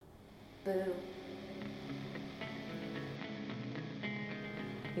Boo.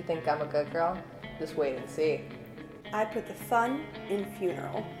 You think I'm a good girl? Just wait and see. I put the fun in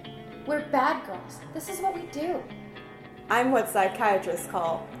funeral. We're bad girls. This is what we do. I'm what psychiatrists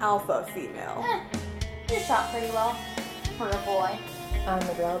call alpha female. You shot pretty well. For a boy. I'm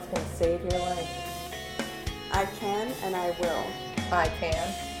the girl that's gonna save your life. I can and I will. I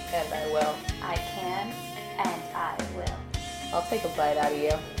can, and I will. I can, and I will. I'll take a bite out of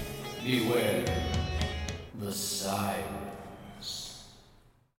you. Beware the sirens.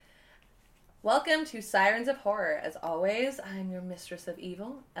 Welcome to Sirens of Horror. As always, I'm your mistress of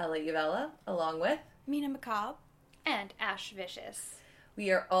evil, Ella Uvella, along with Mina Macabre. And Ash Vicious.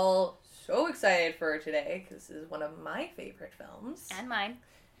 we are all so excited for today because this is one of my favorite films. And mine.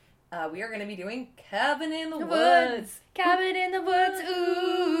 We are going to be doing Cabin in the Woods. Cabin in the woods,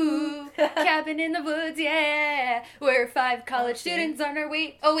 ooh. Cabin in the woods, yeah. We're 5 college students on our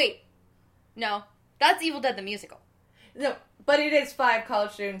way. Oh, wait. No. That's Evil Dead the musical. No, but it is 5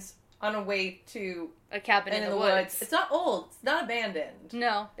 college students on a way to A cabin in the woods. It's not old. It's not abandoned.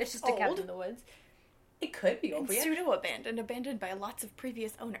 No, it's just a cabin Old? in the woods. It could be old. And pseudo-abandoned by lots of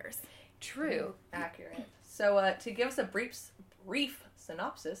previous owners. True. Accurate. So, to give us a brief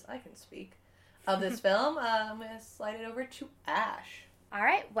synopsis, I can speak, of this film, I'm going to slide it over to Ash. All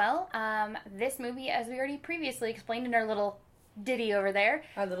right, well, this movie, as we already previously explained in our little ditty over there,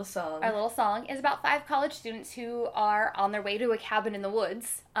 Our little song. is about 5 college students who are on their way to a cabin in the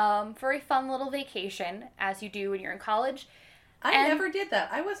woods for a fun little vacation, as you do when you're in college. I never did that.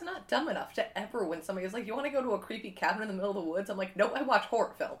 I was not dumb enough to ever, when somebody was like, you want to go to a creepy cabin in the middle of the woods? I'm like, no, I watch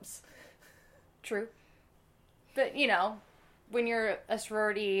horror films. True. But, you know, when you're a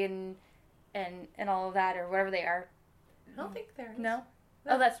sorority and all of that, or whatever they are. I don't think there is. No?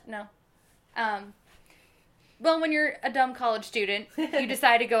 Oh, that's, no. Well, when you're a dumb college student, you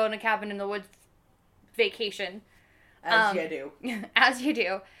decide to go on a cabin in the woods vacation. As you do. As you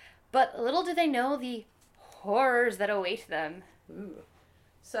do. But little do they know the horrors that await them. Ooh.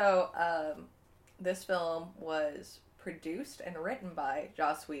 So, this film was produced and written by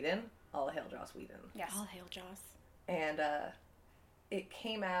Joss Whedon. All hail Joss Whedon. Yes. All hail Joss. And, it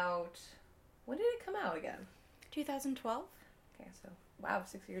came out... When did it come out again? 2012? Okay, so, wow,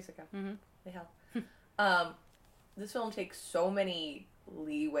 6 years ago. Mm-hmm. The hell. This film takes so many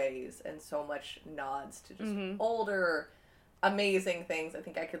leeways and so much nods to just older, amazing things. I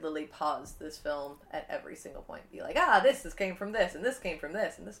think I could literally pause this film at every single point and be like, this came from this, and this came from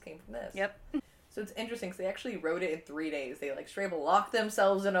this, and this came from this. Yep. So it's interesting because they actually wrote it in 3 days. They, straight up locked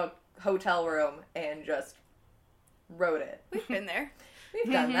themselves in a hotel room and just wrote it. We've been there.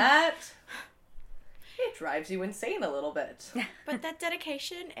 We've done that. It drives you insane a little bit. But that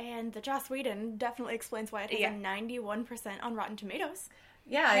dedication and the Joss Whedon definitely explains why it has a 91% on Rotten Tomatoes.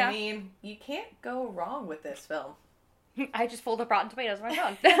 Yeah, Yeah. I mean, you can't go wrong with this film. I just pulled up Rotten Tomatoes on my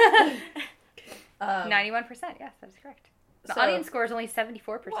phone. 91%, yes, that is correct. The So- audience score is only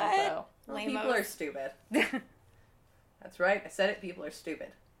 74%, What? though. Well, Lame-os. people are stupid. That's right. I said it. People are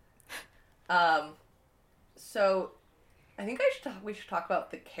stupid. So I think we should talk about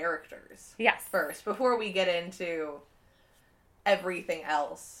the characters Yes. first before we get into everything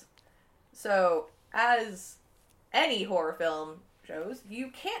else. So, as any horror film shows, you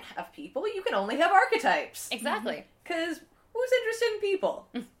can't have people. You can only have archetypes. Exactly. Because who's interested in people?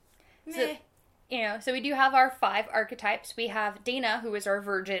 Meh. So we do have our 5 archetypes. We have Dana, who is our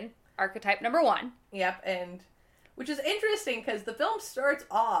virgin, archetype number 1. Yep, and which is interesting because the film starts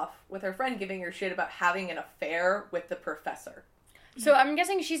off with her friend giving her shit about having an affair with the professor. So I'm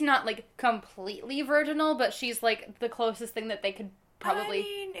guessing she's not, completely virginal, but she's, the closest thing that they could probably... I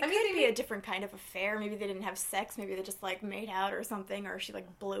mean, it could be a different kind of affair. Maybe they didn't have sex. Maybe they just, made out or something. Or she,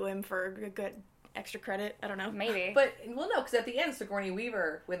 blew him for a good extra credit. I don't know. Maybe. But, well, no, because at the end, Sigourney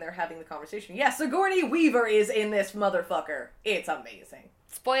Weaver, when they're having the conversation, Sigourney Weaver is in this motherfucker. It's amazing.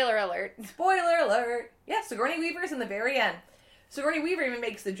 Spoiler alert. Spoiler alert. Yeah, Sigourney Weaver's in the very end. Sigourney Weaver even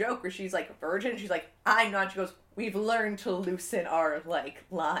makes the joke where she's virgin. She's like, I'm not. She goes, we've learned to loosen our,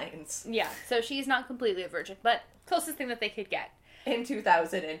 lines. Yeah, so she's not completely a virgin, but closest thing that they could get. In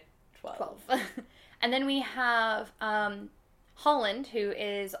 2012. And then we have Holland, who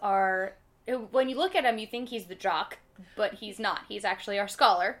is when you look at him, you think he's the jock, but he's not. He's actually our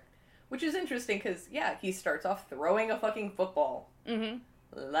scholar. Which is interesting because, he starts off throwing a fucking football. Mm-hmm.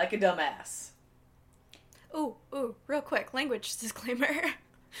 Like a dumbass. Ooh, real quick, language disclaimer.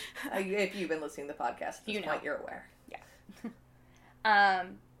 If you've been listening to the podcast at this point, you're aware. Yeah.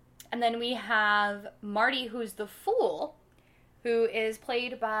 And then we have Marty, who's the fool, who is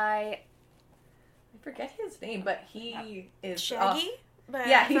played by... I forget his name, but he is... Shaggy?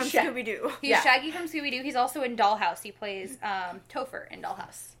 Yeah, from he's Shaggy. Scooby-Doo. He's Yeah. Shaggy from Scooby-Doo. He's also in Dollhouse. He plays Topher in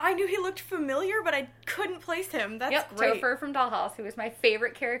Dollhouse. I knew he looked familiar, but I couldn't place him. That's great. Topher from Dollhouse, who was my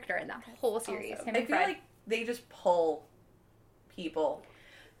favorite character in that whole series. Awesome. Him I and feel Fred. like they just pull people.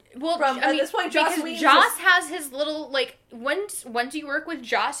 Well, at this point, Joss because Whedon Joss just- has his little like once you work with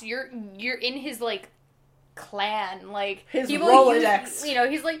Joss, you're in his like clan, like His people Rolodex. You know,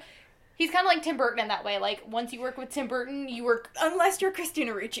 he's kind of like Tim Burton in that way. Like once you work with Tim Burton, you work Unless you're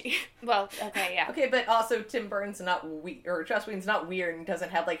Christina Ricci. well. Okay, yeah. Okay, but also Tim Burton's not weird, or Joss Whedon's not weird and doesn't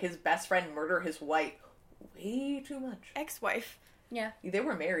have, like, his best friend murder his wife way too much. Ex-wife. Yeah. They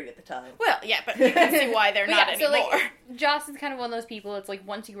were married at the time. Well, yeah, but you can see why they're But not yeah, anymore. so like Joss is kind of one of those people. It's like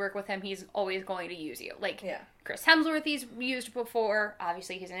once you work with him, he's always going to use you. Like Yeah. Chris Hemsworth, he's used before.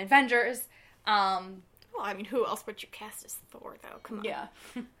 Obviously, he's in Avengers. Well, I mean, who else would you cast as Thor, though? Come on. Yeah.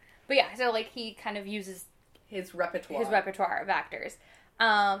 But yeah, so like he kind of uses His repertoire. his repertoire of actors.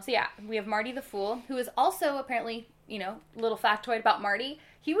 So yeah, we have Marty the Fool, who is also apparently, little factoid about Marty.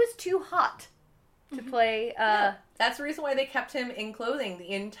 He was too hot to play. Yeah. That's the reason why they kept him in clothing the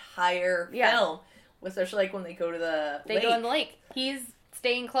entire Yeah. film. Especially, like, when they go to the They lake. go in the lake. He's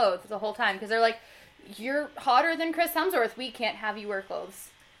staying clothed the whole time because they're like, "You're hotter than Chris Hemsworth. We can't have you wear clothes."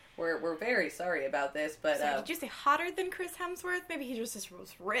 We're very sorry about this, but Sorry, did you say hotter than Chris Hemsworth? Maybe he just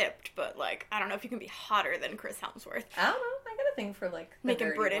was ripped, but, like, I don't know if you can be hotter than Chris Hemsworth. I don't know. I got a thing for, like, the Make him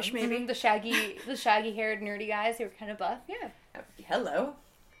nerdy British, ones. maybe. The shaggy-haired nerdy guys who are kind of buff. Yeah. Hello.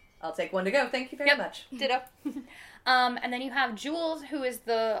 I'll take one to go. Thank you very much. Ditto. And then you have Jules, who is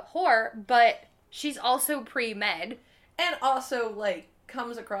the whore, but she's also pre-med. And also, like,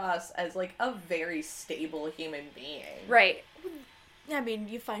 comes across as, like, a very stable human being. Right. I mean,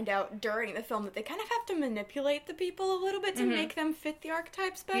 you find out during the film that they kind of have to manipulate the people a little bit to make them fit the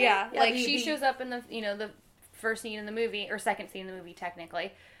archetypes better. Yeah, like the- she the- shows up in the first scene in the movie, or second scene in the movie,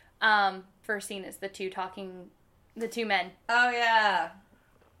 technically. First scene is the two men, Oh, yeah.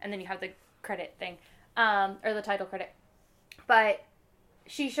 and then you have the credit thing, or the title credit. But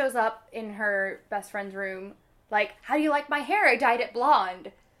she shows up in her best friend's room, like, "How do you like my hair? I dyed it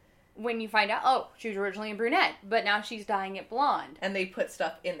blonde." When you find out, oh, she was originally a brunette, but now she's dyeing it blonde. And they put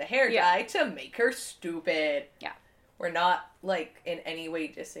stuff in the hair Yeah. dye to make her stupid. Yeah. We're not, like, in any way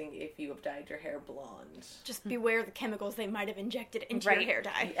dissing if you have dyed your hair blonde. Just beware the chemicals they might have injected into Right. your hair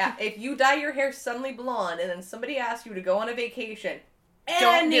dye. Yeah, if you dye your hair suddenly blonde and then somebody asks you to go on a vacation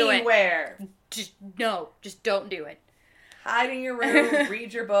Don't do it. anywhere, Just don't do it. hide in your room,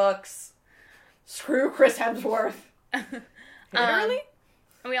 read your books, screw Chris Hemsworth. Literally?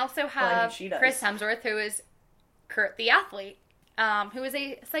 And we also I mean, have she does. Chris Hemsworth, who is Kurt the athlete, who is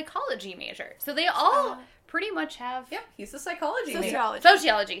a psychology major. So they all pretty much have Yep, he's a psychology major. Sociology.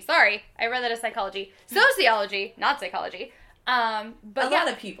 sociology. Sorry, I read that as psychology. Sociology, not psychology. But A yeah, lot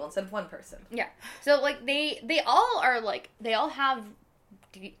of people instead of one person. yeah. So like they all are like they all have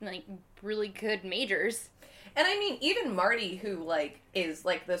like really good majors. And I mean, even Marty, who, like, is,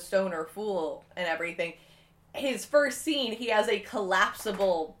 like, the stoner fool and everything, his first scene, he has a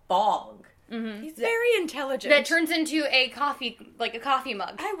collapsible bong. He's very intelligent. That turns into a coffee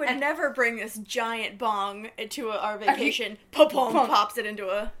mug. I would never bring this giant bong to our vacation. Pops it into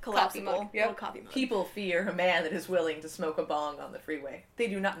a collapsible mug. Yep. little coffee mug. People fear a man that is willing to smoke a bong on the freeway. They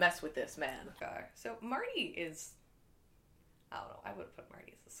do not mess with this man. So Marty is... I don't know, I would have put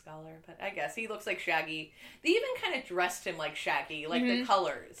Marty as a scholar, but I guess he looks like Shaggy. They even kind of dressed him like Shaggy, like the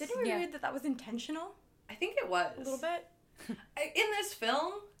colors. Didn't we Yeah. read that was intentional? I think it was. A little bit? In this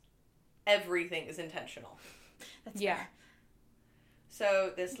film, everything is intentional. That's Yeah. fair.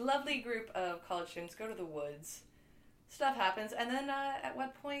 So this lovely group of college students go to the woods. Stuff happens, and then at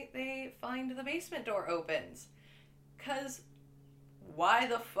what point they find the basement door opens. 'Cause why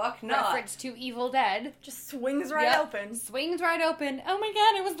the fuck not? Reference to Evil Dead. Just swings right Yep. open. Swings right open. Oh my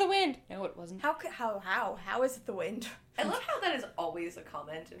god, it was the wind. No, it wasn't. How is it the wind? I love how that is always a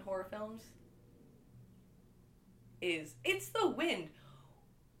comment in horror films. It's the wind.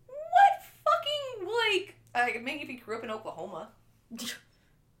 What fucking, like, maybe if you grew up in Oklahoma.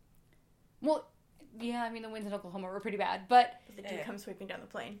 Well, yeah, I mean the winds in Oklahoma were pretty bad, but The dude comes sweeping down the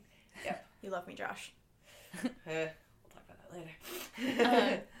plane. Yep. You love me, Josh. We'll talk about that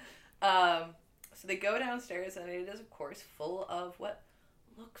later. So they go downstairs, and it is, of course, full of what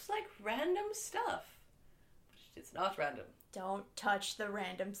looks like random stuff. But it's not random. Don't touch the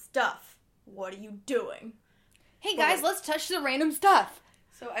random stuff. What are you doing? hey guys, let's touch the random stuff.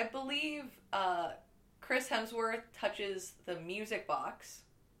 So I believe Chris Hemsworth touches the music box.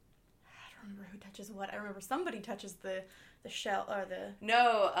 I don't remember who touches what. I remember somebody touches the shell or the.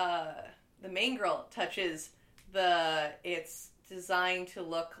 No, the main girl touches it's designed to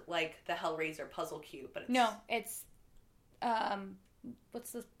look like the Hellraiser puzzle cube, but it's... No, it's,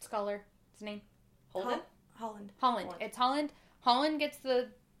 what's the scholar? His name? Holden? Holland. Holland. It's Holland. Holland gets the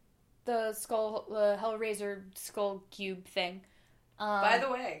skull, the Hellraiser skull cube thing. By the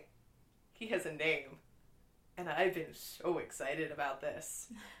way, he has a name, and I've been so excited about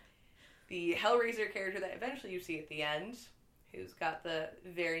this. The Hellraiser character that eventually you see at the end, who's got the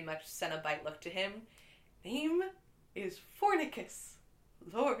very much Cenobite look to him, name is Fornicus,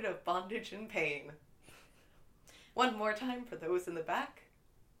 Lord of Bondage and Pain. One more time for those in the back.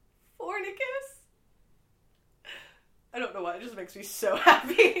 Fornicus. I don't know why, it just makes me so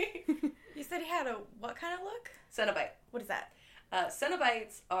happy. You said he had a what kind of look? Cenobite. What is that?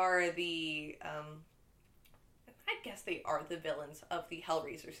 Cenobites are the, I guess they are the villains of the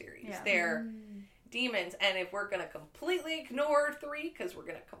Hellraiser series. Yeah. They're demons, and if we're going to completely ignore 3, because we're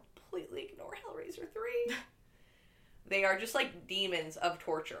going to completely ignore Hellraiser 3, they are just like demons of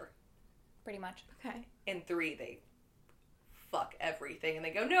torture. Pretty much. Okay. In 3, they fuck everything, and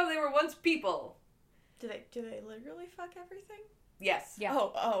they go, no, they were once people. Do they literally fuck everything? Yes. Yeah.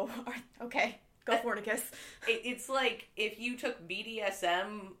 Oh, okay. Go Fornicus. It's like if you took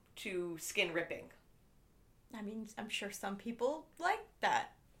BDSM to skin ripping. I mean, I'm sure some people like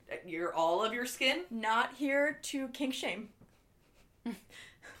that. You're all of your skin? Not here to kink shame.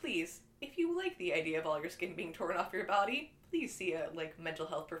 Please, if you like the idea of all your skin being torn off your body, please see a mental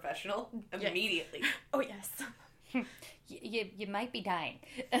health professional immediately. Oh, yes. You might be dying.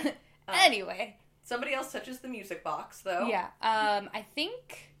 Anyway. Somebody else touches the music box, though. Yeah. I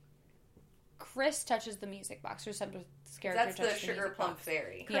think Chris touches the music box, or some character That's touches the the Sugar music Plum box.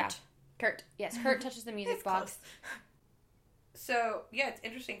 Fairy. Yeah. Kurt. Yes, Kurt touches the music It's box. So, yeah, it's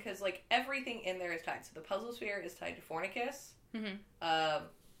interesting because, everything in there is tied. So the puzzle sphere is tied to Fornicus. Mm-hmm.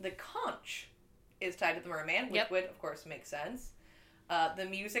 The conch is tied to the merman, which would, of course, make sense. The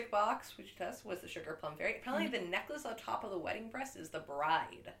music box, which was the Sugar Plum Fairy. Apparently, the necklace on top of the wedding breast is the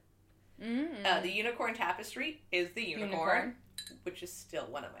bride. Mm. The unicorn tapestry is the unicorn, which is still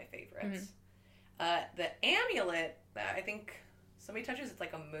one of my favorites. The amulet that I think somebody touches, it's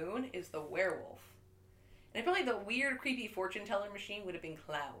like a moon, is the werewolf. And apparently the weird, creepy fortune teller machine would have been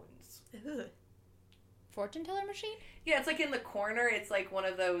clowns. Ugh. Fortune teller machine? Yeah, it's in the corner. It's one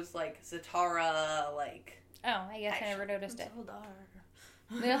of those Zatara Oh, I guess I never noticed it. Zoldar.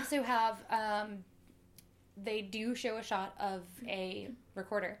 They also have, they do show a shot of a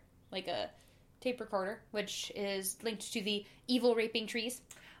recorder, like a tape recorder, which is linked to the evil raping trees.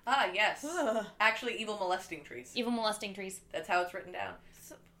 Ah, yes. Ugh. Actually, evil molesting trees. Evil molesting trees. That's how it's written down.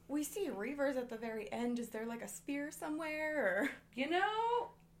 So, we see Reavers at the very end. Is there a spear somewhere? Or?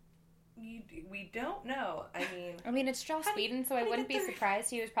 We don't know. I mean, it's Joss Whedon, so I wouldn't be surprised.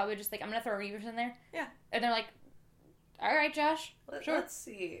 He was probably just like, I'm gonna throw Reavers in there. Yeah. And they're like, alright, Josh. Sure. Let's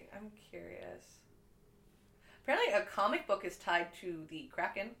see. I'm curious. Apparently, a comic book is tied to the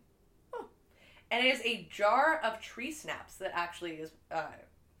Kraken. Oh. And it is a jar of tree snaps that actually is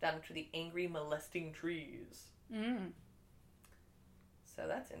done to the angry molesting trees. Mm. So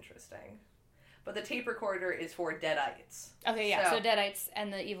that's interesting. But the tape recorder is for Deadites. Okay, yeah. So Deadites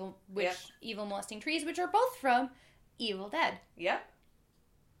and the evil molesting trees, which are both from Evil Dead. Yep.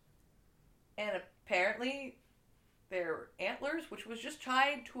 And apparently, their antlers, which was just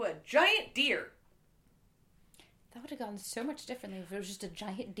tied to a giant deer. That would have gone so much differently if it was just a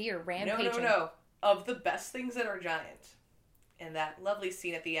giant deer rampaging. No. Of the best things that are giant. And that lovely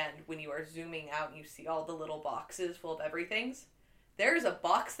scene at the end when you are zooming out and you see all the little boxes full of everythings. There's a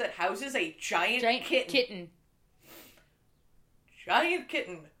box that houses a giant kitten. Giant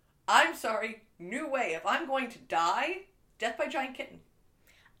kitten. I'm sorry. New way. If I'm going to die, death by giant kitten.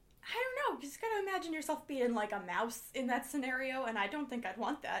 I don't know. You just gotta imagine yourself being like a mouse in that scenario, and I don't think I'd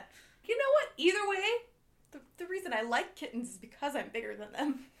want that. You know what? Either way, The reason I like kittens is because I'm bigger than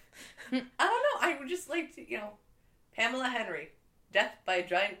them. I don't know. I would just like to, Pamela Henry. Death by a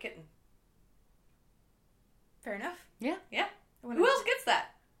giant kitten. Fair enough. Yeah. Who else gets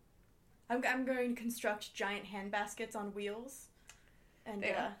that? I'm going to construct giant handbaskets on wheels and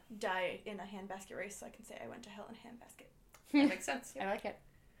die in a handbasket race so I can say I went to hell in a handbasket. That makes sense. I like it.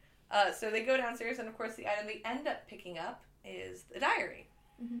 So they go downstairs, and of course the item they end up picking up is the diary.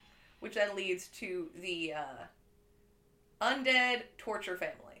 Mm-hmm. Which then leads to the undead torture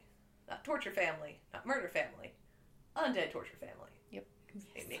family. Not torture family, not murder family. Undead torture family. Yep.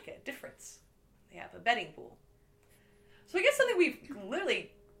 They make a difference. They have a betting pool. So I guess something we've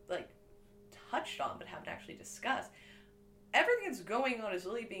literally, touched on but haven't actually discussed. Everything that's going on is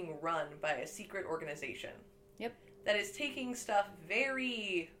really being run by a secret organization. Yep. That is taking stuff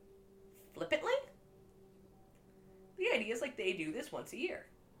very flippantly. the idea is, like, they do this once a year.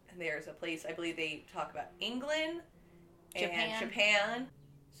 And there's a place, I believe they talk about England and Japan.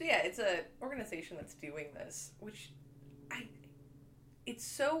 So, yeah, it's a organization that's doing this, which it's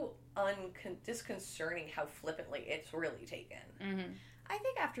so disconcerting how flippantly it's really taken. Mm-hmm. I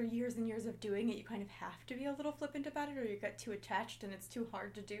think after years and years of doing it, you kind of have to be a little flippant about it, or you get too attached and it's too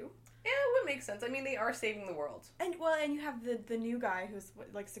hard to do. Yeah, it would make sense. I mean, they are saving the world. And you have the new guy who's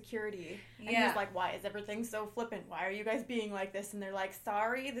like security, and Yeah. he's like, "Why is everything so flippant? Why are you guys being like this?" And they're like,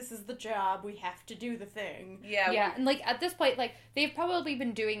 "Sorry, this is the job. We have to do the thing." Yeah, and like at this point, like they've probably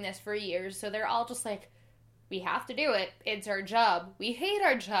been doing this for years, so they're all just like, we have to do it. It's our job. We hate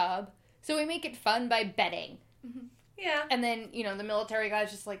our job, so we make it fun by betting. Yeah. And then, you know, the military guy's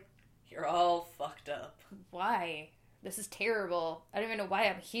just like, You're all fucked up. why? This is terrible. I don't even know why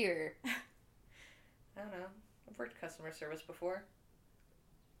I'm here. I don't know. I've worked customer service before.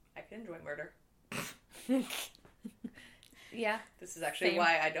 I can enjoy murder. Yeah. This is actually Same.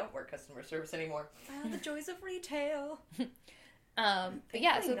 why I don't work customer service anymore. The joys of retail. But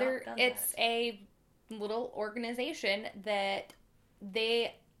yeah, so Thankfully not done it's a little organization that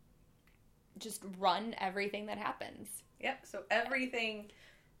they just run everything that happens. Yep, so everything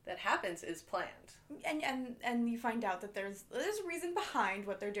that happens is planned. And you find out that there's a reason behind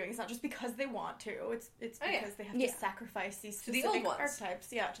what they're doing. It's not just because they want to. It's because they have to sacrifice these To the specific old ones. archetypes.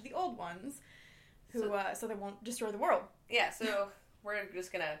 Yeah, to the old ones, who so they won't destroy the world. Yeah, so we're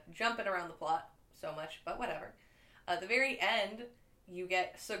just gonna jump it around the plot so much, but whatever. At the very end, you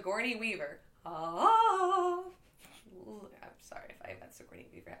get Sigourney Weaver. Oh, I'm sorry if I met Sigourney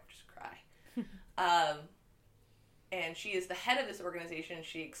Weaver, I would just cry. And she is the head of this organization.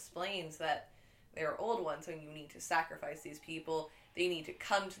 She explains that they're old ones, and you need to sacrifice these people. They need to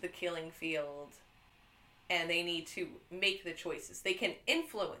come to the killing field, and they need to make the choices. They can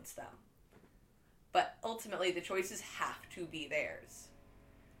influence them, but ultimately the choices have to be theirs.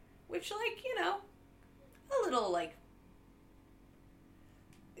 Which, like, you know, a little, like,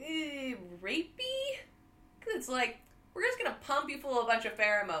 rapey? Because it's like, we're just going to pump you full of a bunch of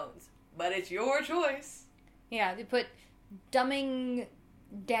pheromones, but it's your choice. Yeah, they put dumbing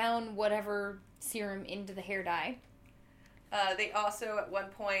down whatever serum into the hair dye. They also, at one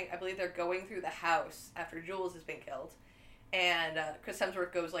point, I believe they're going through the house after Jules has been killed. And Chris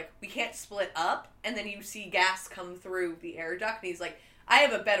Hemsworth goes like, we can't split up. And then you see gas come through the air duct. And he's like, I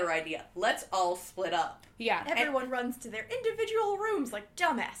have a better idea. Let's all split up. Yeah. Everyone runs to their individual rooms like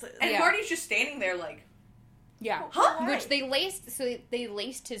dumbasses. And Yeah. Marty's just standing there like, Yeah. huh? Which they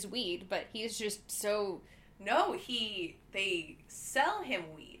laced his weed, but he's just so... No, they sell him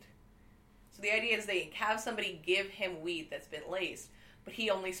weed. So the idea is they have somebody give him weed that's been laced, but he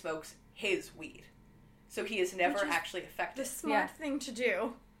only smokes his weed. So he is never Which is actually affected. the smart thing to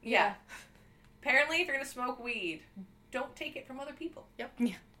do. Yeah. Apparently, if you're going to smoke weed, don't take it from other people. Yep.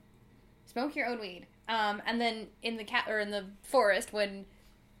 Yeah. Smoke your own weed. And then in the forest when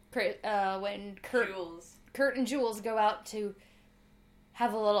Kurt Jules. Kurt and Jules go out to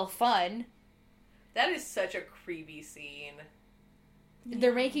have a little fun. That is such a creepy scene.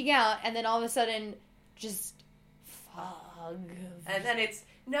 They're making out, and then all of a sudden, just fog. And then it's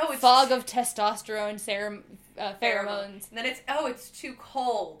Fog of testosterone pheromones. And then it's too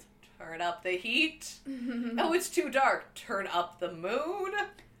cold. Turn up the heat. Oh, it's too dark. Turn up the moon.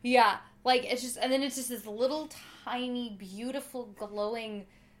 Yeah, like it's just, and then it's just this little tiny, beautiful, glowing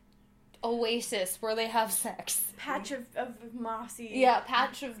oasis where they have sex. Patch of mossy. Yeah,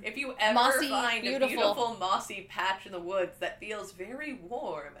 patch of If you ever mossy, find beautiful. a beautiful mossy patch in the woods that feels very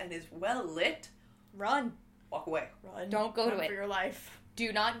warm and is well lit, Run. walk away. Run. Don't go to Run it. for your life.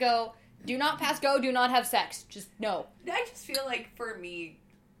 Do not go. Do not pass go. Do not have sex. Just no. I just feel like for me,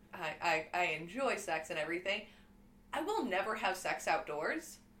 I enjoy sex and everything. I will never have sex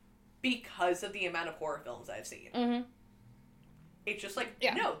outdoors because of the amount of horror films I've seen. Mm-hmm. It's just like,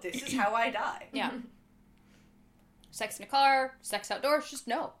 Yeah. no, this is how I die. Yeah. Sex in a car, sex outdoors, just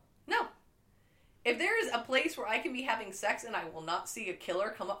no. No. If there is a place where I can be having sex and I will not see a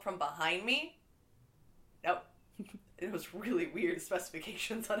killer come up from behind me, no. It was really weird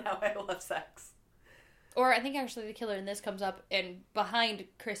specifications on how I will have sex. Or I think actually the killer in this comes up and behind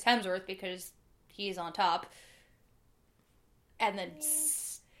Chris Hemsworth because he's on top. And then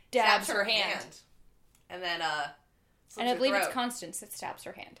stabs her hand. And then, slits And I her believe it's throat. Constance that stabs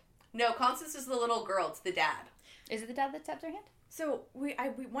her hand. No, Constance is the little girl. It's the dad. Is it the dad that stabs her hand? So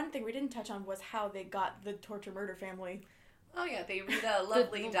one thing we didn't touch on was how they got the torture murder family. Oh, yeah, they read a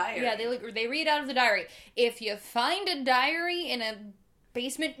lovely diary. Yeah, they read out of the diary. If you find a diary in a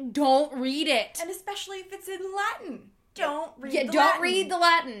basement, don't read it. And especially if it's in Latin. Don't read Yeah, the don't Latin. read the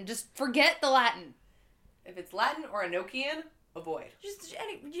Latin. Just forget the Latin. If it's Latin or Enochian, avoid. Just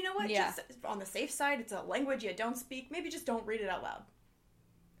you know what? Yeah. Just on the safe side, it's a language you don't speak. Maybe just don't read it out loud.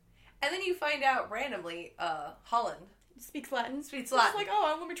 And then you find out randomly, Holland Speaks Latin. speaks It's just Latin. like,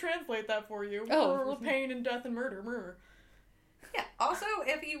 oh, let me translate that for you. Oh. Pain and death and murder. Yeah. Also,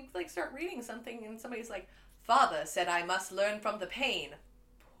 if you like start reading something and somebody's like, "Father said I must learn from the pain,"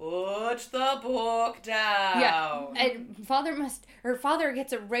 put the book down. Yeah, and father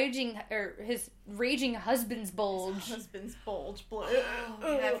gets his raging husband's bulge. Husband's bulge. Oh,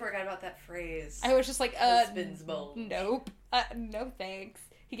 man, I forgot about that phrase. I was just like, Husband's bulge. nope, no thanks.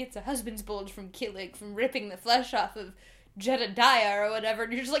 He gets a husband's bulge from from ripping the flesh off of Jedediah or whatever,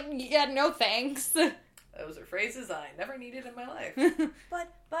 and you're just like, yeah, no thanks. Those are phrases I never needed in my life.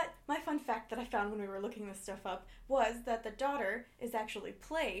 But my fun fact that I found when we were looking this stuff up was that the daughter is actually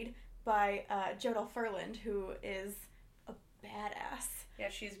played by Jodelle Ferland, who is a badass. Yeah,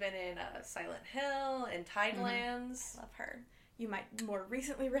 she's been in Silent Hill and Tidelands. Love her. You might more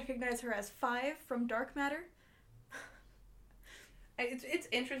recently recognize her as Five from Dark Matter. It's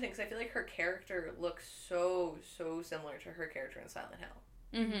interesting because I feel like her character looks so similar to her character in Silent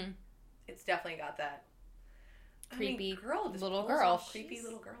Hill. Mm-hmm. It's definitely got that Creepy girl, just little pulls girl. off creepy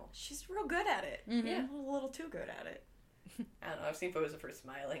little girl. She's real good at it. Mhm. Yeah, a little too good at it. I don't know. I've seen photos of her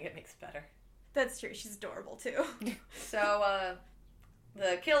smiling. It makes it better. That's true. She's adorable too. So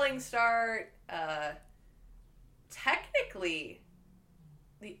the killings start. Technically,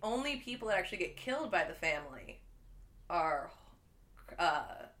 the only people that actually get killed by the family are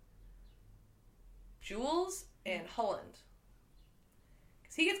Jules and Holland.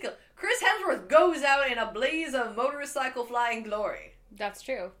 Because he gets killed. Chris Hemsworth goes out in a blaze of motorcycle flying glory. That's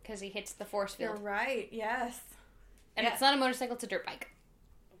true, because he hits the force You're field. right. Yes. And Yeah. it's not a motorcycle, it's a dirt bike.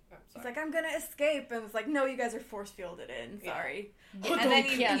 I'm It's sorry. like, I'm gonna escape, and it's like, no, you guys are force fielded in. Sorry. Yeah. And then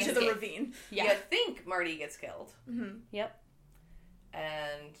you can't into the escape. ravine. Yeah. You think Marty gets killed. Mm-hmm. Yep.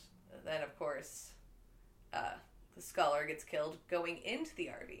 And then, of course, the scholar gets killed going into the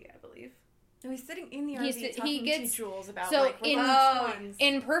RV, I believe. No, he's sitting in the He's- RV he talking gets- to Jules about, so like, in- twins.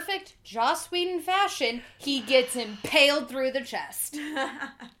 In perfect Joss Whedon fashion, he gets impaled through the chest. I'm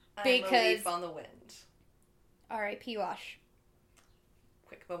a Because- leaf on the wind. R.I.P. Wash.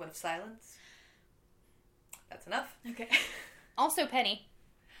 Quick moment of silence. That's enough. Okay. Also Penny.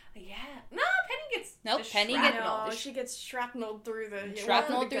 Yeah. No, Penny gets. Nope, just Penny shrapnel. No, she gets shrapneled through the...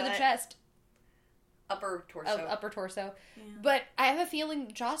 Shrapnel through the gut. chest. Upper torso. Upper torso. Yeah. But I have a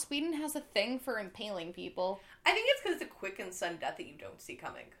feeling Joss Whedon has a thing for impaling people. I think it's because it's a quick and sudden death that you don't see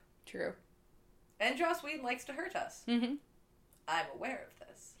coming. True. And Joss Whedon likes to hurt us. Mm-hmm. I'm aware of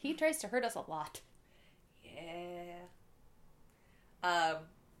this. He tries to hurt us a lot. Yeah.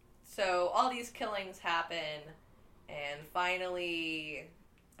 So all these killings happen, and finally,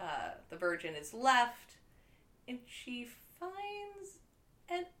 the Virgin is left, and she finds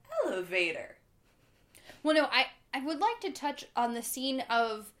an elevator. Well, no, I would like to touch on the scene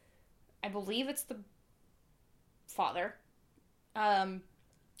of, I believe it's the father,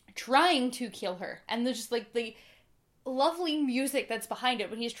 trying to kill her. And there's just, like, the lovely music that's behind it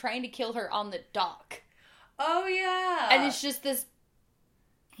when he's trying to kill her on the dock. Oh, yeah. And it's just this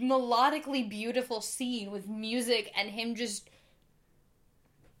melodically beautiful scene with music and him just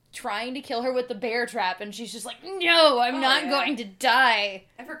trying to kill her with the bear trap, and she's just like, no, I'm not yeah. going to die.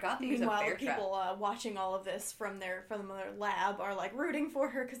 I forgot that he was a Meanwhile, bear the trap. people watching all of this from their lab are like rooting for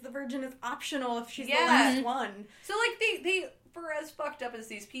her because the Virgin is optional if she's the Yeah. last one. So, like, they, for as fucked up as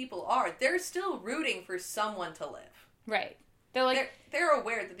these people are, they're still rooting for someone to live. Right. They're like, They're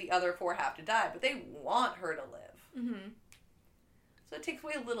aware that the other four have to die, but they want her to live. Mm-hmm. So it takes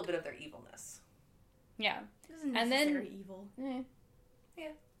away a little bit of their evilness. yeah. And then- evil. Eh. Yeah.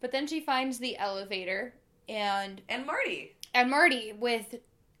 But then she finds the elevator and And Marty. Marty with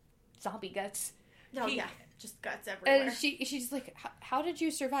zombie guts. Oh He- yeah, just guts everywhere. And she's like, how did you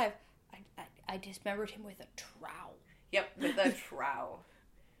survive? I dismembered him with a trowel. Yep, with a trowel.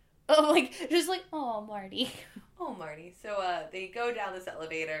 Oh, like, just like, oh, Marty. Oh, Marty. So they go down this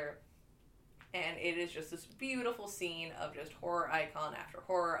elevator, and it is just this beautiful scene of just horror icon after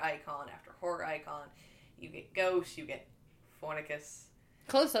horror icon after horror icon. You get Ghost, you get Fornicus.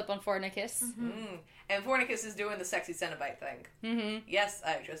 Close up on Fornicus. And Fornicus is doing the sexy Cenobite thing. Mm-hmm. Yes,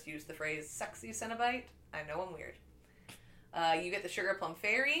 I just used the phrase sexy Cenobite. I know I'm weird. You get the Sugar Plum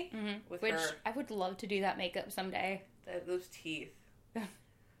Fairy with Which her I would love to do that makeup someday. those teeth.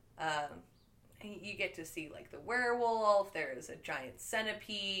 And you get to see like the werewolf. There's a giant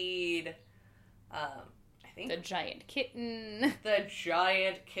centipede. I think The giant kitten. the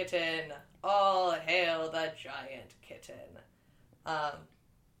giant kitten. All hail the giant kitten.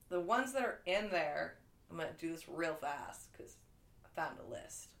 The ones that are in there, I'm going to do this real fast because I found a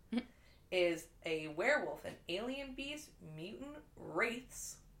list, is a werewolf, an alien beast, mutant,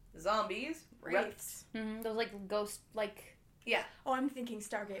 wraiths, zombies, Wraiths. Those like ghost like. Yeah. Oh, I'm thinking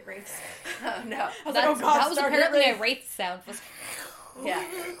Stargate Wraiths. No. I was like, oh god, that was Stargate apparently Wraiths. a wraith sound. Yeah.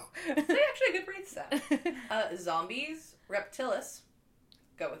 It's actually a good wraith sound. Zombies, reptilis,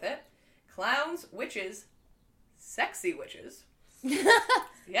 go with it. Clowns, witches, sexy witches.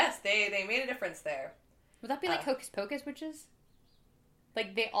 Yes, they made a difference there. Would that be like Hocus Pocus witches?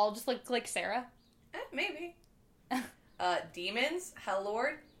 Like they all just look like Sarah? Maybe. Demons,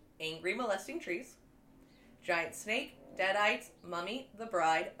 Hellord, angry molesting trees. Giant snake, deadites, mummy, the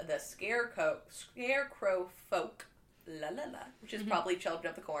bride, the scarecrow folk, la la la, which is probably Children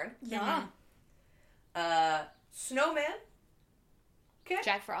of the Corn. Yeah. Snowman. Okay.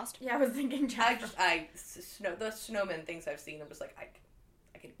 Jack Frost. Yeah, I was thinking Jack. The snowman things I've seen, I'm just like,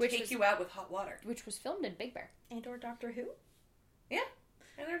 I can Which take is- you out with hot water. Which was filmed in Big Bear. And or Doctor Who. Yeah.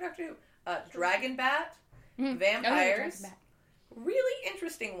 And they're Doctor Who. Dragon bat, Mhm. vampires. Oh, yeah, Really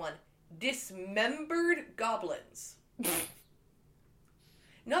interesting one. Dismembered goblins.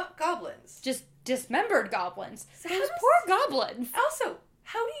 Not goblins. just dismembered goblins. So Those how does- poor goblins. Also,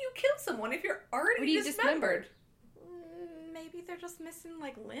 how do you kill someone if you're already What do you dismembered? Maybe they're just missing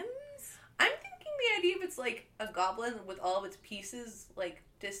like limbs. I'm thinking the idea of it's like a goblin with all of its pieces like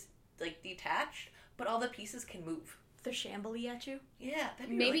detached, but all the pieces can move. They're shambly at you. Yeah, that'd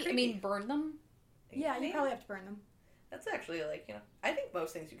be Maybe, really I mean, creepy. burn them? Yeah, you Maybe. probably have to burn them. That's actually like, I think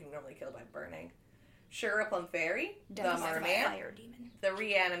most things you can normally kill by burning. Shura Plum Fairy, the Definitely. Merman, Fire demon. the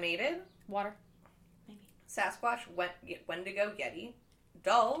Reanimated, Water. Maybe. Sasquatch, Wendigo, Yeti,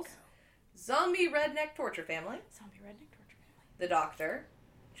 Dolls, Zombie Redneck Torture Family, Zombie redneck torture family. the Doctor,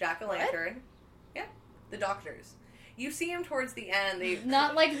 Jack-o'-lantern. Yeah, the Doctors. You see him towards the end. They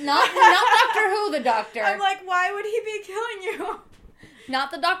Not Doctor Who the Doctor. I'm like, why would he be killing you?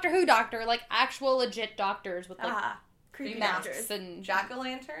 Not the Doctor Who Doctor, like actual legit doctors with like Creepy masks doctors. and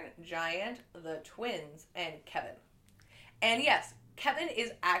Jack-o'-lantern, Giant, the twins, and Kevin. And yes, Kevin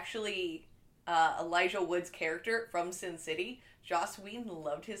is actually Elijah Wood's character from Sin City. Joss Whedon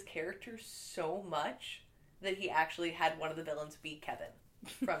loved his character so much that he actually had one of the villains be Kevin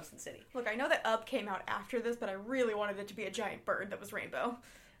from Sin City. Look, I know that Up came out after this, but I really wanted it to be a giant bird that was rainbow.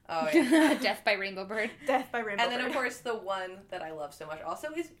 Oh, yeah. Death by Rainbow Bird. Death by Rainbow And then, of Bird. course, the one that I love so much also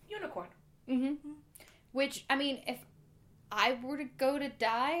is Unicorn. Mm-hmm. Which, I mean, if I were to go to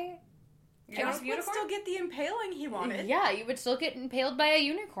die, You don't have would Unicorn? still get the impaling he wanted. yeah, you would still get impaled by a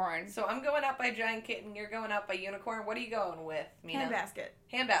unicorn. So I'm going out by Giant Kitten, you're going out by Unicorn. What are you going with, Mina? Handbasket.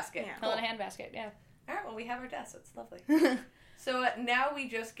 Handbasket. Yeah. Hell in a handbasket, yeah. Alright, well, we have our deaths. It's lovely. So now we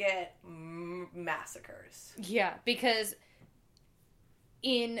just get massacres. Yeah, because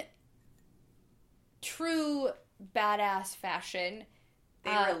in true badass fashion,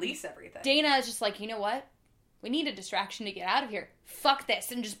 They release everything. Dana is just like, you know what? We need a distraction to get out of here. Fuck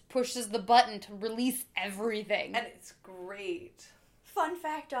this, and just pushes the button to release everything. And it's great. Fun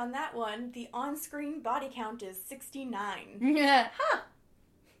fact on that one, the on-screen body count is 69. Yeah. Huh.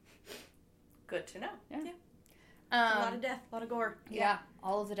 Good to know. A lot of death, a lot of gore. Yeah,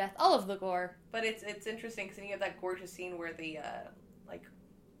 all of the death, all of the gore. But it's interesting because then you have that gorgeous scene where the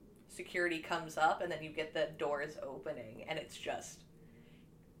security comes up and then you get the doors opening and it's just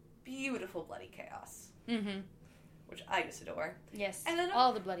beautiful bloody chaos, Mm-hmm. which I just adore. Yes. And then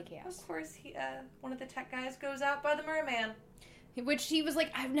all the bloody chaos. Of course, one of the tech guys goes out by the merman. Which he was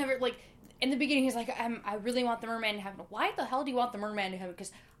like, I've never, like, in the beginning he's like, I really want the merman to happen. Why the hell do you want the merman to happen?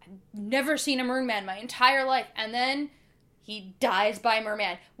 Because I've never seen a merman my entire life. And then he dies by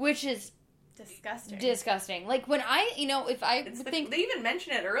merman, which is Disgusting. disgusting. Like, when I, if I would think... They even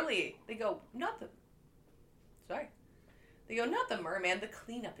mention it early. They go, not the merman, the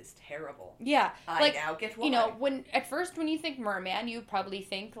cleanup is terrible. Yeah. I like, now get why. at first when you think merman, you probably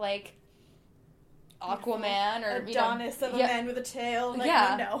think, like, Aquaman or, Adonis of a man with a tail. Like,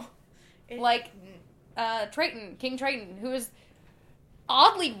 Yeah. no. like Triton, King Triton, who is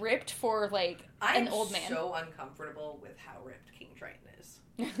oddly ripped for like I'm an old man. so uncomfortable with how ripped King Triton is.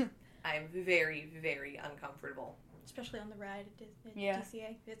 I'm very, very uncomfortable. Especially on the ride at Yeah.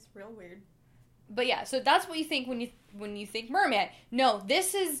 DCA. It's real weird. But yeah, so that's what you think when you think merman. No,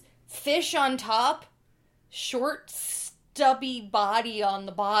 this is fish on top, short, stubby body on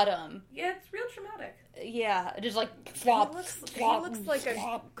the bottom. Yeah, it's real traumatic. Yeah, just like flop, He flop, looks like a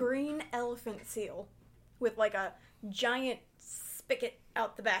flop. green elephant seal with like a giant spigot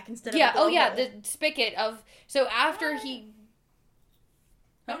out the back instead Yeah. of a Oh yeah, blowhole. the spigot of. So after he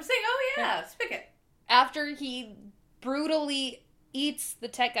I'm saying, oh yeah, spigot. after he brutally eats the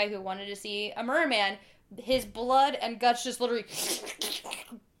tech guy who wanted to see a merman, his blood and guts just literally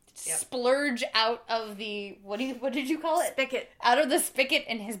splurge out of the what did you call it? Spigot. Out of the spigot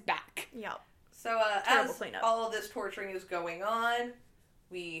in his back. Yep. So Terrible as cleanup. all of this torturing is going on,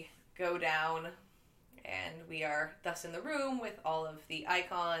 we go down and we are thus in the room with all of the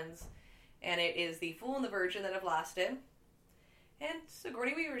icons, and it is the Fool and the Virgin that have lasted. And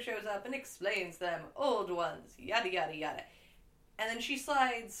Sigourney Weaver shows up and explains them, old ones, yada yada yada. And then she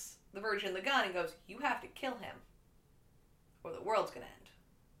slides the Virgin the gun and goes, you have to kill him, or the world's gonna end.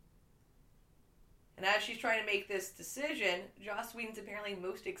 And as she's trying to make this decision, Joss Whedon's apparently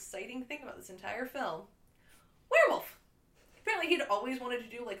most exciting thing about this entire film, werewolf. Apparently he'd always wanted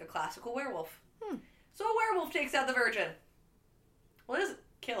to do like a classical werewolf. So a werewolf takes out the Virgin. Well, it doesn't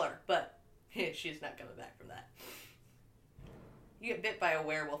kill her, but she's not coming back from that. You get bit by a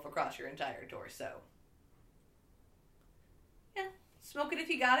werewolf across your entire torso. Yeah, smoke it if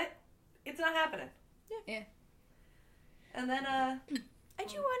you got it. It's not happening. Yeah. And then, I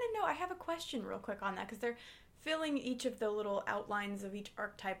do want to know, I have a question real quick on that, because they're filling each of the little outlines of each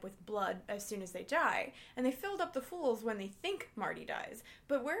archetype with blood as soon as they die. And they filled up the Fools when they think Marty dies.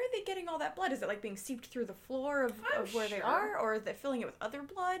 But where are they getting all that blood? Is it like being seeped through the floor of where they sure. are? Or are they filling it with other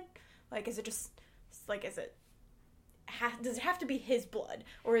blood? Like, is it just, like, does it have to be his blood?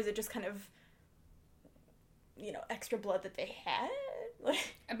 Or is it just kind of, extra blood that they had?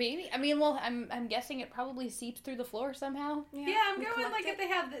 Maybe. I mean, well, I'm guessing it probably seeps through the floor somehow. yeah, I'm we going collect like it. if they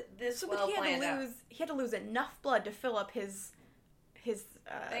have this So, well but planned out. he had to lose enough blood to fill up his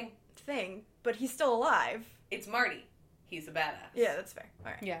Thing. but he's still alive. It's Marty. He's a badass. Yeah, that's fair.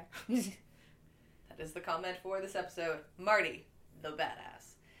 All right. Yeah. That is the comment for this episode. Marty, the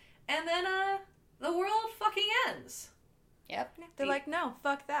badass. And then, the world fucking ends. Yep. They're like, no,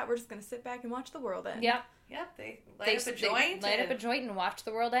 fuck that. We're just gonna sit back and watch the world end. Yep. Yep, they light up a joint. They light up a joint and watch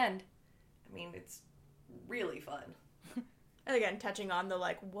the world end. I mean, it's really fun. And again, touching on the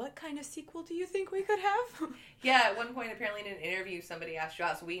what kind of sequel do you think we could have? Yeah, at one point, apparently in an interview, somebody asked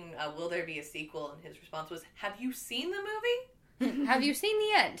Joss Whedon, will there be a sequel? And his response was, have you seen the movie? Have you seen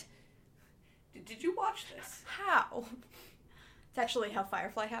the end? Did you watch this? How? It's actually how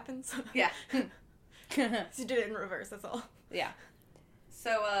Firefly happens. Yeah. So you did it in reverse. That's all. Yeah. So,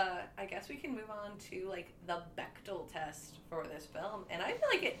 I guess we can move on to, the Bechdel test for this film. And I feel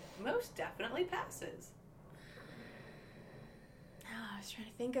like it most definitely passes. I was trying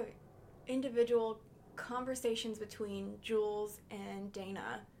to think of individual conversations between Jules and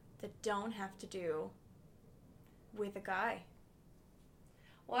Dana that don't have to do with a guy.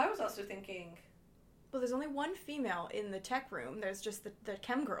 Well, I was also thinking... Well, there's only one female in the tech room. There's just the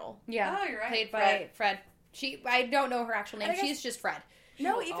chem girl. Yeah. Oh, you're right. Played by Fred. I don't know her actual name. I guess- She's just Fred.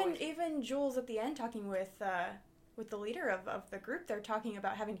 No, She will always- even Jules at the end talking with the leader of the group. They're talking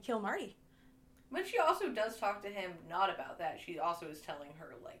about having to kill Marty. But she also does talk to him not about that. She also is telling her,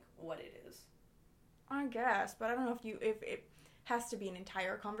 what it is. I guess, but I don't know if it has to be an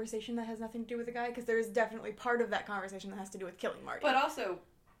entire conversation that has nothing to do with the guy, because there is definitely part of that conversation that has to do with killing Marty. But also,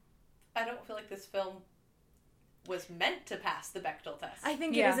 I don't feel like this film was meant to pass the Bechdel test. I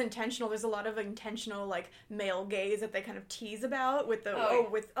think it is intentional. There's a lot of intentional male gaze that they kind of tease about with the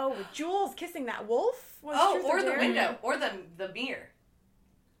with Jules kissing that wolf. Was or the Dare? window, or the mirror.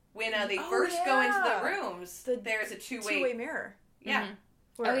 When they first go into the rooms, there's a two-way mirror. Yeah. Mhm.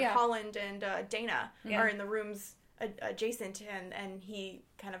 Where Holland and Dana Yeah. are in the rooms adjacent, and he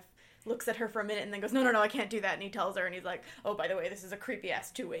kind of looks at her for a minute and then goes, no, I can't do that. And he tells her, and he's like, oh, by the way, this is a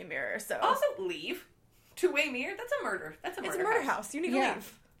creepy-ass two-way mirror. So Also, leave. Two-way mirror? That's a murder. That's a murder it's a murder house. You need to Yeah.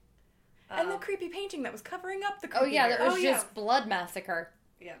 leave. And the creepy painting that was covering up the Oh creepy yeah, mirror. that was just blood massacre.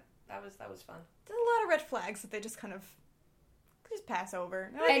 Yeah, that was fun. There's a lot of red flags that they just kind of just pass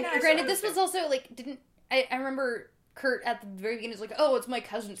over. And granted, this was also I remember Kurt at the very beginning was like, "Oh, it's my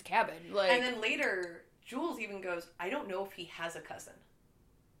cousin's cabin." And then later, Jules even goes, "I don't know if he has a cousin."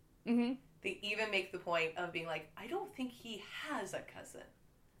 Mm-hmm. They even make the point of being like, "I don't think he has a cousin."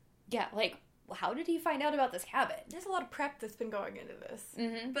 Yeah, how did he find out about this cabin? There's a lot of prep that's been going into this.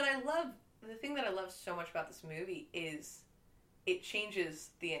 Mm-hmm. But the thing that I love so much about this movie is it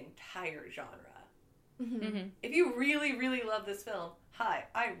changes the entire genre. Mm-hmm. Mm-hmm. If you really, really love this film, hi,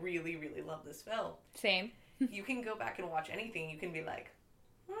 I really, really love this film. Same. You can go back and watch anything. You can be like,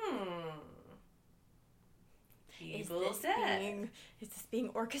 Evil Dead. Is this being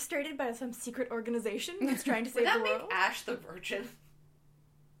orchestrated by some secret organization that's trying to Would save that the make world? Ash the Virgin?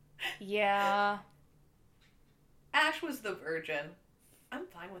 Yeah. Ash was the Virgin. I'm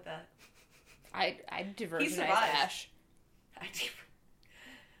fine with that. I divergenize survived. Ash.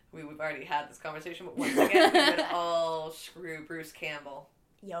 We've already had this conversation, but once again, we would all screw Bruce Campbell.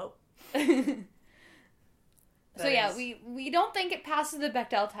 Yup. So yeah, we don't think it passes the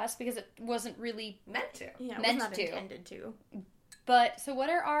Bechdel test because it wasn't really meant to. Yeah, it meant was not to. intended to. But, so what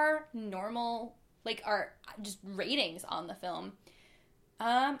are our normal, like, our just ratings on the film?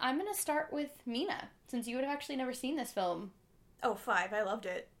 I'm gonna start with Mina, since you would have actually never seen this film. Oh, 5. I loved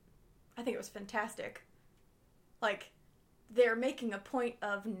it. I think it was fantastic. Like, they're making a point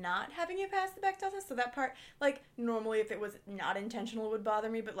of not having you pass the Bechdel test, so that part, like, normally if it was not intentional it would bother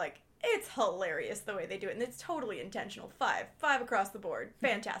me, but, like, it's hilarious the way they do it, and it's totally intentional. 5. 5 across the board.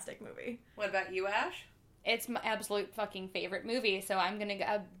 Fantastic movie. What about you, Ash? It's my absolute fucking favorite movie, so I'm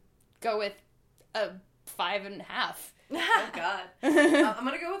gonna go with a 5.5. Oh, God. I'm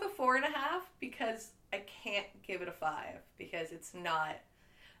going to go with a 4.5 because I can't give it a 5 because it's not...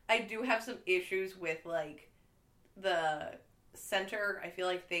 I do have some issues with, like, the center. I feel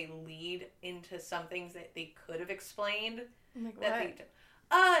like they lead into some things that they could have explained. Like That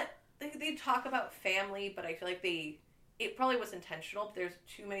what? they talk about family, but I feel like it probably was intentional, but there's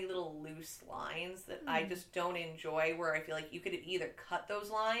too many little loose lines that I just don't enjoy, where I feel like you could have either cut those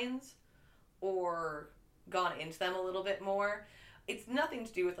lines or gone into them a little bit more. It's nothing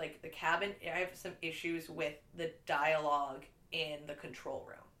to do with, like, the cabin. I have some issues with the dialogue in the control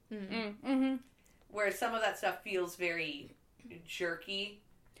room. Mm-hmm. Where some of that stuff feels very jerky.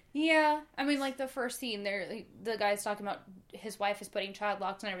 Yeah, I mean, like, the first scene, the guy's talking about his wife is putting child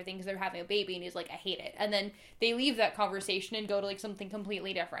locks and everything because they're having a baby, and he's like, I hate it. And then they leave that conversation and go to, like, something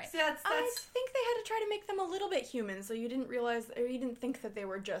completely different. So that's I think they had to try to make them a little bit human, so you didn't realize, or you didn't think that they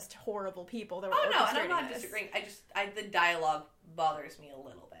were just horrible people that were no, and I'm orchestrating not this. disagreeing. The dialogue bothers me a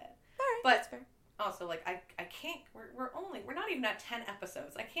little bit. All right, But that's fair. also, like, I can't, we're not even at 10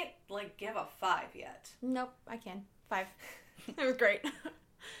 episodes. I can't, like, give a 5 yet. Nope, I can. 5. It was great.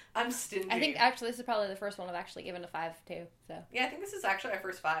 I'm stingy. I think, actually, this is probably the first one I've actually given a 5, too, so. Yeah, I think this is actually our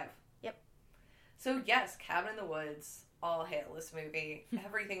first 5. Yep. So, yes, Cabin in the Woods, all hail this movie.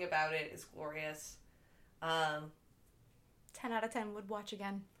 Everything about it is glorious. 10 out of 10 would watch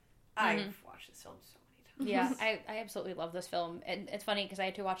again. I've watched this film so many Yeah, times. I absolutely love this film. And it's funny because I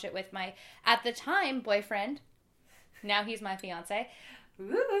had to watch it with my, at the time, boyfriend. Now he's my fiance.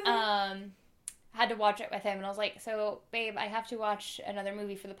 Woo. Had to watch it with him, and I was like, so, babe, I have to watch another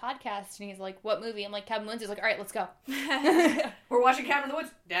movie for the podcast. And he's like, what movie? I'm like, Cabin in the Woods. He's like, all right, let's go. We're watching Cabin in the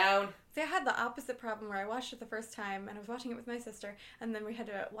Woods. Down. See, I had the opposite problem where I watched it the first time, and I was watching it with my sister, and then we had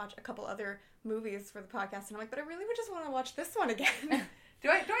to watch a couple other movies for the podcast, and I'm like, but I really would just want to watch this one again. Do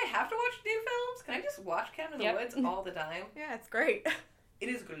I have to watch new films? Can I just watch Cabin in the Yep. Woods all the time? Yeah, it's great. It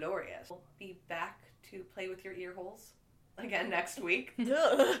is glorious. We'll be back to play with your ear holes again next week.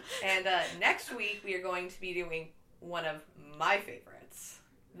 Duh. And next week we are going to be doing one of my favorites,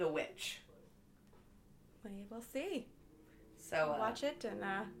 The Witch. We will see. So Watch it and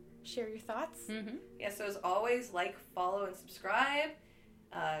share your thoughts. Mm-hmm. yeah, so as always, like, follow, and subscribe.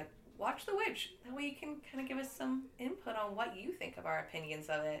 Watch The Witch. That way you can kind of give us some input on what you think of our opinions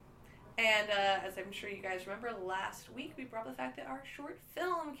of it. And as I'm sure you guys remember, last week we brought up the fact that our short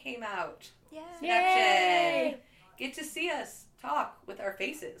film came out. Yay! Seduction. Get to see us talk with our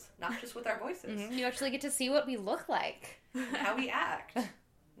faces, not just with our voices. Mm-hmm. You actually get to see what we look like. And how we act.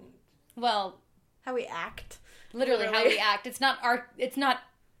 Well, How we act. literally how Literally. we act. It's not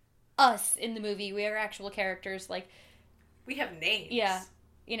us in the movie. We are actual characters. Like, We have names. yeah,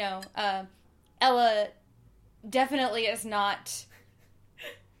 you know, Ella definitely is not.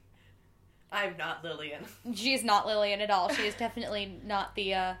 I'm not Lillian. She's not Lillian at all. She is definitely not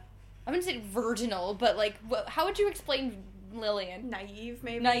the. I wouldn't say virginal, but like, how would you explain Lillian? Naive,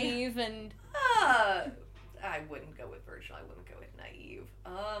 maybe? Naive and I wouldn't go with virginal. I wouldn't go with naive.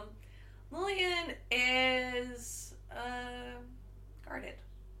 Lillian is guarded.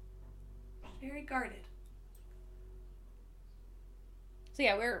 Very guarded. so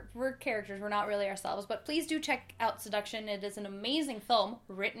yeah, we're characters. We're not really ourselves, but please do check out Seduction. It is an amazing film,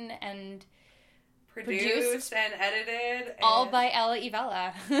 written and Produced and edited. all and by Ella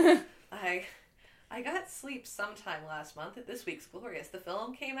Evella. I got sleep sometime last month. This week's glorious. The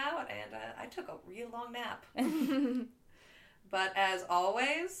film came out, and I took a real long nap. But as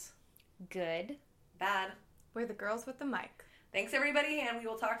always, Good. bad. We're the girls with the mic. Thanks, everybody, and we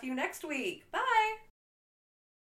will talk to you next week. Bye!